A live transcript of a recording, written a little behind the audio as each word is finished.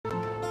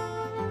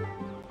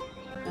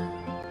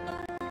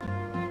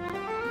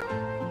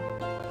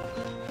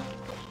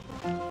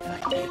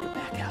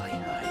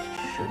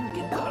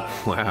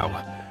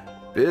Wow.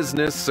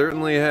 Business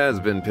certainly has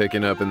been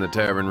picking up in the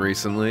tavern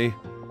recently.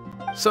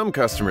 Some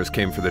customers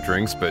came for the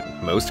drinks, but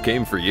most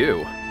came for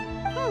you.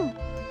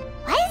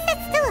 Why is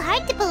that still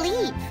hard to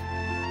believe?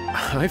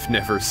 I've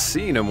never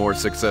seen a more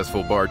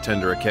successful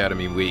Bartender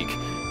Academy week.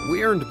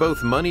 We earned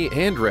both money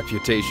and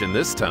reputation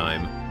this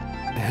time.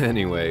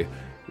 Anyway,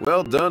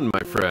 well done,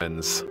 my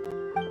friends.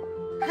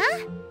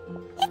 Huh?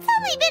 It's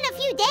only been a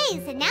few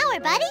days and now we're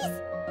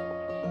buddies?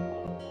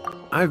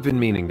 I've been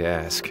meaning to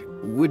ask,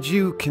 would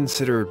you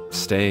consider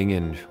staying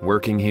and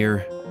working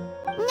here?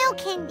 No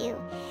can do.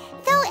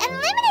 Though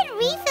unlimited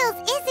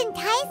refills is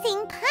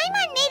enticing,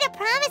 Paimon made a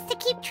promise to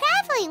keep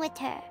traveling with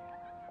her.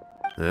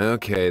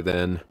 Okay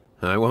then,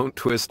 I won't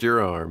twist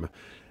your arm.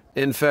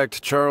 In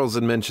fact, Charles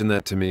had mentioned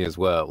that to me as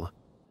well.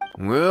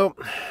 Well,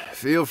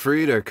 feel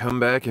free to come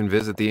back and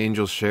visit the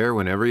Angel's Share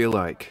whenever you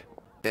like.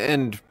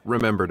 And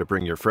remember to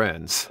bring your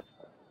friends.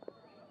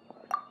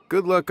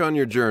 Good luck on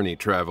your journey,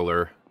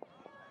 traveler.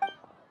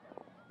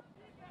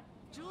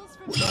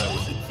 When I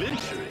was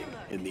adventuring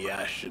in the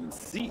Ashen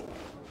Sea.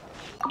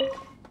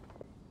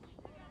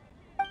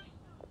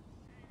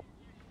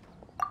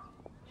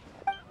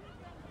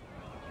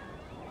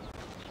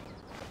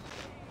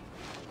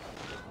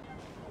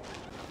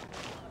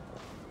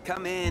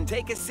 Come in,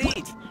 take a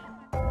seat.